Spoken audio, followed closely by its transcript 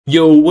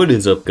Yo, what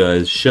is up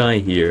guys, Shy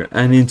here,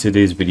 and in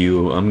today's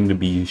video I'm going to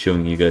be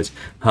showing you guys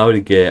how to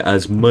get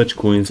as much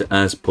coins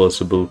as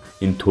possible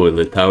in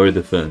Toilet Tower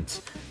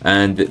Defense.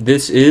 And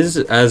this is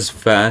as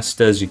fast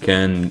as you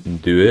can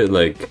do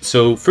it,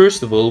 so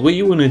first of all, what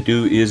you want to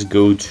do is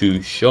go to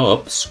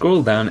shop,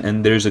 scroll down,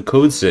 and there's a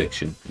code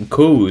section.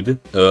 Code,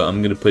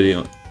 I'm going to put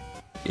it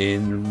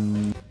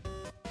in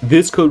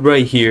this code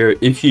right here.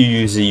 If you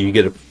use it, you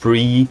get a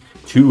free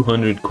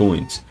 200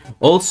 coins.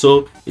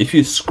 Also, if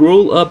you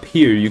scroll up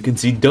here, you can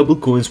see double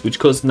coins, which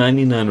cost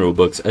 99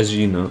 Robux. As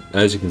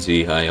you can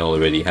see, I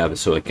already have it,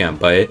 so I can't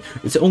buy it.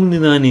 It's only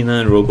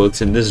 99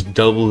 Robux, and this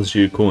doubles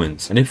your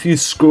coins. And if you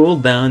scroll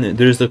down,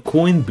 there's a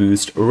coin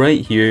boost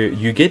right here.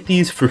 You get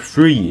these for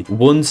free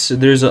once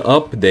there's an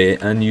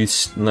update, and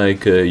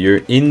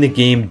you're in the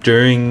game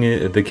during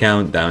the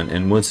countdown.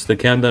 And once the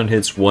countdown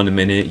hits 1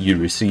 minute, you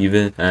receive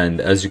it. And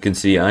as you can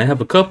see, I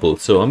have a couple,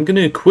 so I'm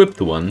gonna equip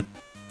the one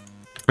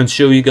and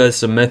show you guys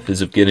some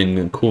methods of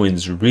getting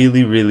coins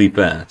really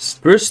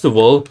fast. First of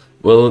all,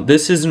 well,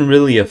 this isn't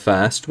really a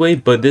fast way,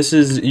 but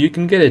you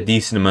can get a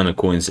decent amount of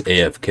coins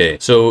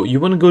AFK. So you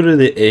want to go to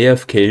the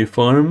AFK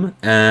farm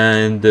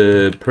and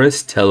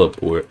press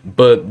teleport.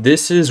 But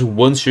this is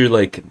once you're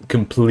like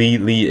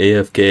completely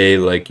AFK,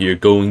 like you're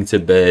going to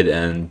bed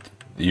and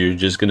you're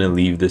just gonna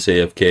leave this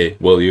AFK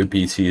while your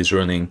PC is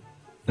running.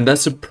 And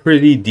that's a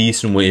pretty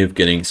decent way of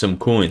getting some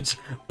coins.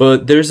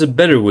 But there's a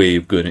better way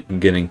of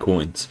getting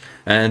coins.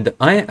 And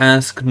I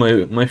asked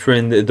my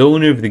friend, the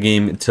owner of the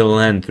game,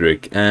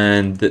 Telanthric,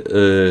 and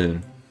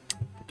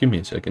give me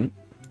a second.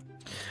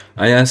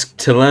 I asked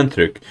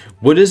Telanthric,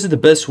 what is the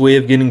best way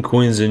of getting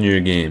coins in your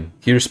game?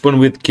 He responded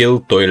with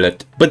kill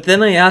toilet. But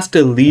then I asked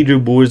a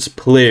leaderboard's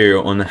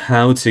player on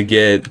how to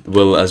get,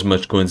 well, as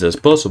much coins as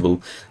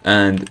possible.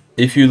 And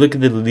if you look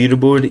at the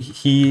leaderboard,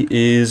 he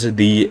is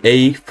the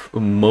 8th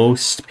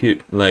most,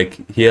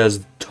 he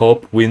has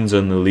top wins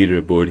on the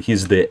leaderboard.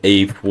 He's the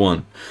 8th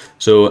one.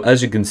 So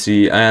as you can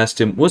see, I asked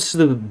him, what's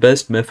the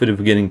best method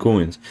of getting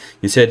coins?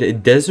 He said a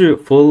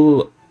desert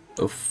full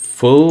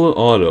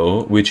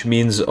auto, which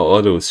means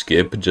auto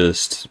skip,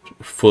 just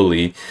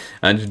fully,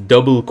 and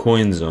double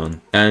coins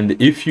on.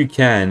 And if you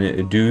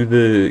can, do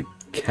the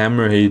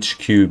camera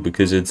HQ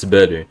because it's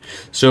better.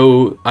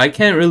 So I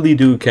can't really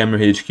do camera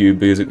HQ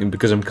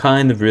because I'm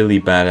kind of really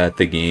bad at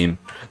the game.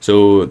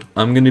 So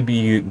I'm gonna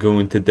be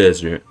going to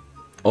desert.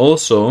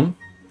 Also,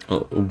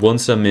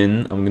 once I'm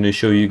in, I'm gonna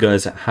show you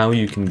guys how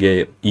you can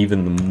get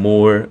even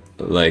more,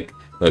 look,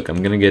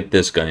 I'm gonna get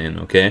this guy in,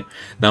 okay?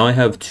 Now I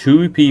have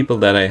 2 people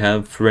that I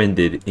have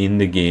friended in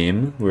the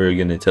game. We're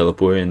gonna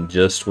teleport in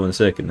just 1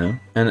 second now.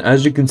 And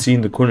as you can see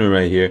in the corner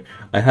right here,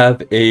 I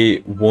have a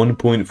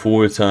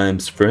 1.4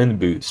 times friend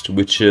boost,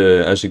 which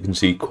as you can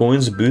see,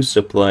 coins boost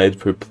applied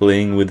for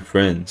playing with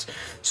friends.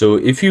 So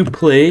if you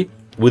play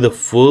with a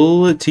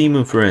full team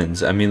of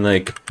friends, I mean,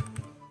 like,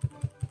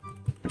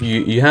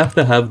 you have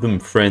to have them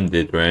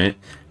friended, right?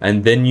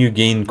 And then you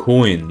gain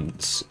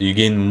coins. You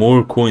gain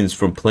more coins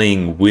from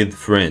playing with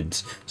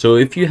friends. So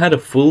if you had a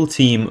full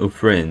team of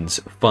friends,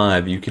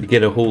 5, you could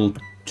get a whole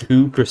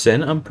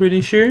 2%, I'm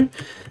pretty sure.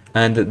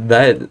 And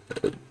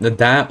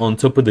that on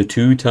top of the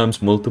 2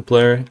 times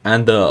multiplier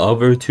and the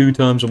other 2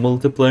 times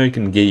multiplier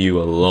can get you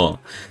a lot.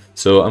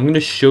 So I'm gonna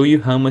show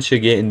you how much I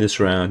get in this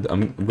round.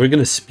 We're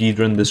gonna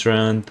speedrun this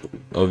round,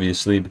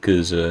 obviously,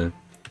 because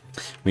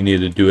we need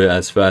to do it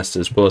as fast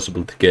as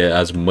possible to get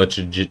as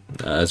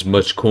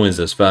much coins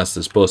as fast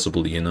as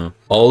possible, you know.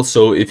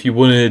 Also, if you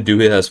want to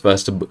do it as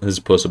fast as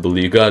possible,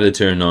 you gotta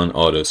turn on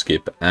auto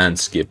skip and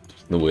skip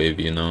the wave,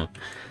 you know.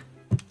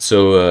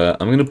 So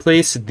I'm gonna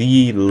place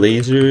the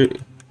laser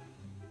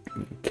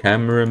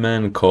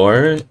cameraman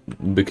car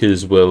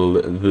because, well,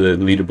 the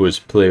leaderboard's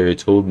player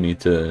told me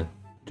to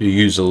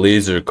use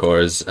laser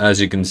cars. As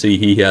you can see,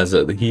 he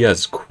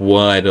has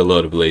quite a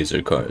lot of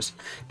laser cars.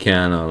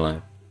 Cannot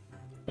lie.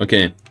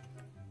 Okay,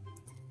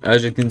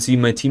 as you can see,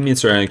 my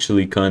teammates are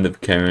actually kind of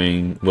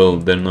carrying, well,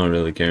 they're not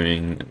really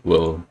carrying,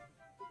 well,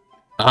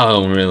 I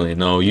don't really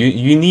know.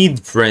 You need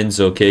friends,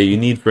 okay? You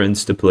need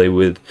friends to play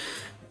with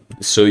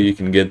so you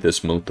can get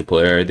this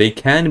multiplier. They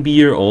can be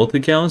your alt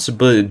accounts,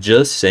 but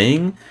just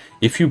saying,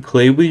 if you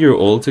play with your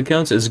alt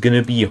accounts, it's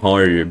gonna be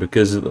harder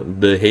because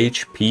the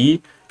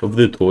HP of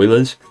the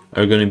toilets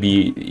are gonna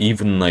be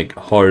even, like,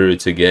 harder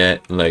to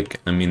get. Like,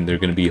 I mean, they're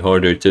gonna be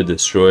harder to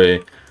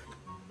destroy.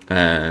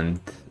 And,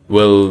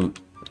 well,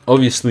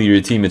 obviously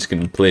your teammates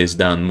can place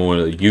down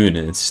more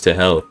units to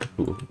help,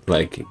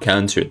 like,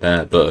 counter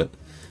that, but,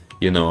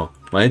 you know,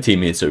 my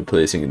teammates are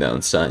placing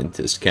down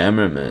scientist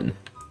cameraman.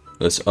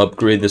 Let's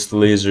upgrade this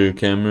laser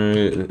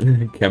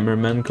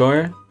cameraman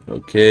car.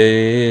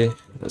 Okay,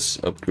 let's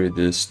upgrade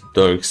this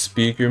dark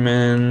speaker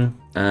man,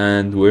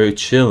 and we're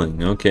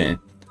chilling. Okay,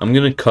 I'm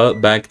gonna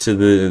cut back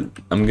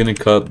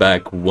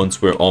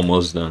once we're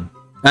almost done.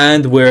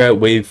 And we're at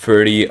wave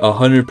 30,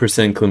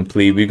 100%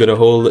 complete. We got a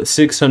whole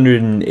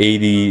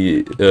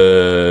 680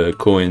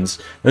 coins.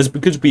 That's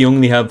because we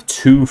only have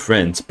 2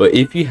 friends. But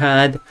if you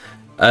had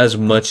as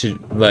much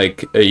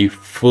like a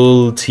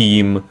full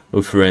team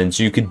of friends,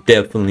 you could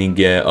definitely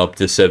get up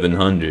to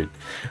 700,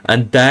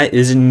 and that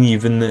isn't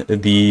even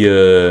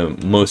the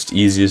most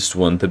easiest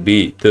one to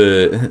beat.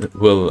 The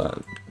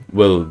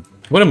well,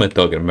 what am I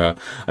talking about?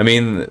 I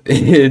mean,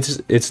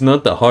 it's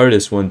not the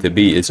hardest one to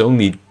beat. It's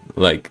only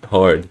like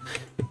hard.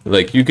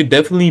 Like you could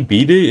definitely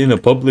beat it in a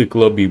public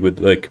lobby with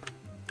like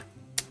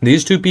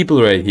these two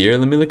people right here.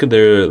 Let me look at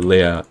their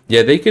layout.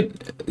 Yeah, they could.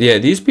 Yeah,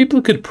 these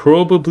people could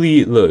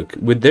probably look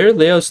with their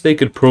layouts. They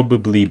could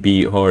probably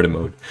beat hard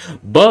mode.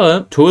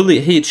 But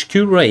Toilet HQ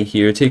right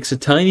here takes a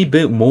tiny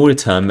bit more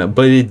time,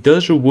 but it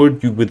does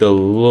reward you with a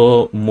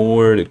lot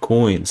more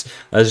coins.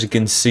 As you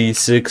can see,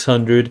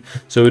 600.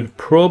 So it'd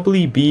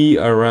probably be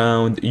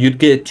around. You'd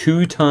get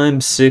 2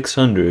 times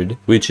 600,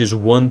 which is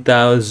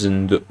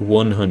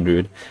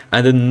 1,100,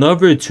 and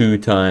another 2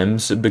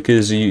 times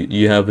because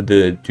you have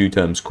the 2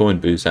 times coin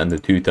boost and the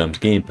 2 times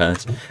game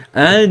pass.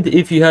 And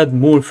if you had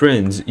more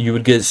friends, you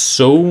would get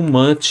so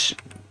much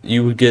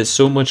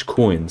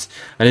coins,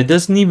 and it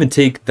doesn't even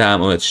take that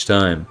much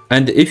time.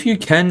 And if you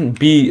can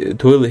be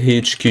Toilet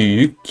HQ,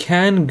 you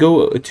can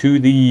go to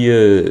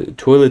the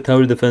Toilet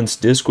Tower Defense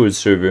Discord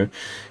server,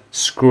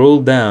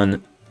 scroll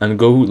down and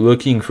go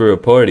looking for a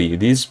party.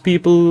 These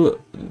people,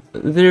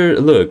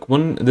 look,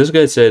 this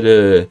guy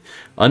said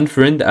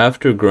unfriend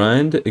after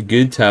grind, a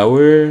good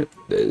tower.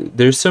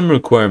 There's some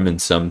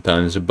requirements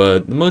sometimes,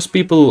 but most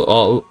people,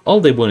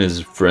 all they want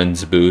is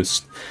friends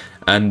boost.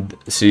 And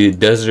see,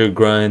 desert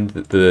grind,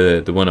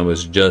 the one I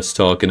was just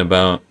talking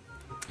about.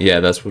 Yeah,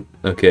 that's what.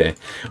 Okay,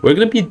 we're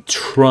gonna be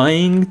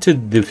trying to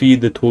defeat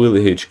the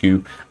Toilet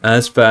HQ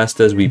as fast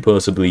as we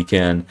possibly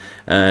can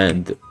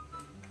and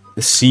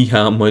see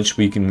how much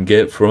we can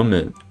get from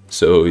it.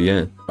 So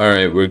yeah, all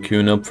right, we're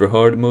queuing up for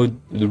hard mode.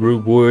 The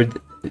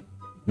reward,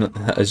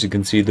 as you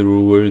can see, the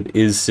reward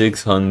is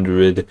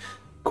 600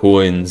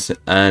 coins,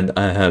 and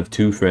I have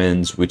 2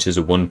 friends, which is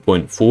a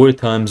 1.4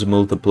 times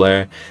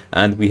multiplier,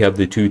 and we have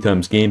the 2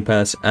 times game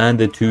pass and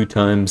the 2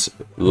 times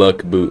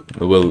luck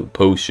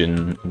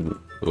potion.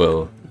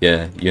 Well,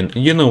 yeah,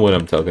 you know what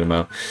I'm talking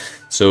about.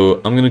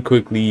 So I'm gonna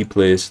quickly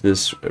place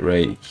this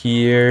right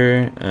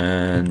here,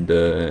 and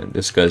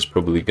this guy's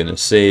probably gonna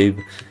save,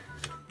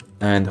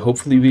 and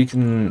hopefully we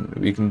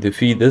can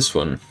defeat this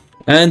one.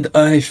 And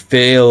I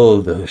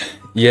failed.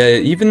 Yeah,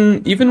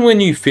 even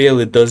when you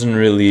fail, it doesn't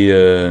really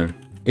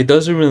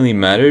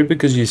matter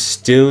because you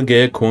still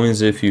get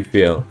coins if you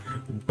fail.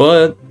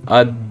 But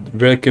I'd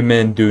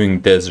recommend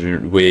doing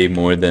desert way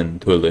more than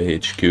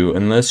Toilet HQ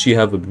unless you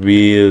have a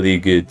really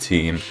good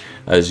team.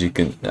 As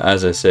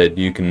I said,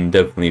 you can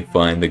definitely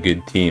find a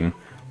good team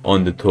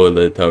on the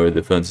Toilet Tower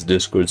Defense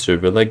Discord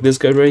server, like this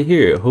guy right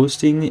here,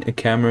 hosting a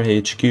camera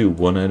HQ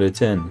 1 out of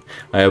 10.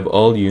 I have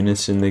all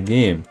units in the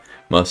game.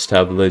 Must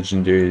have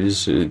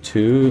legendaries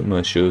too.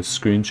 Must show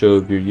screenshot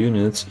of your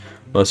units.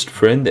 Must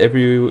friend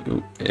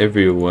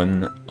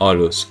everyone.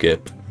 Auto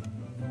skip.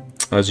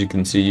 As you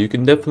can see, you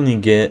can definitely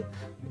get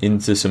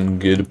into some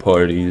good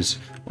parties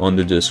on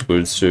the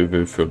Discord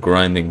server for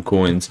grinding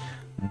coins,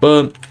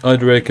 but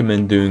I'd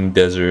recommend doing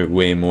desert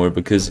way more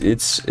because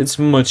it's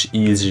much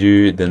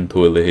easier than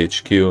Toilet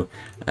HQ,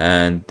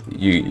 and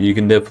you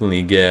can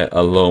definitely get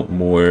a lot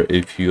more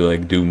if you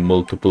like do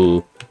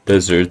multiple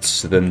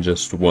deserts than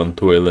just one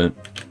toilet.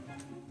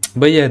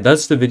 But yeah,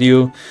 that's the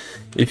video.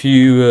 If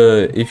you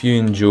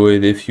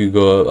enjoyed, if you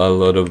got a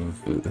lot of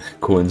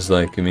coins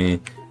like me,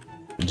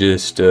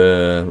 just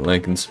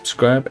like and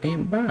subscribe,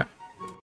 and bye.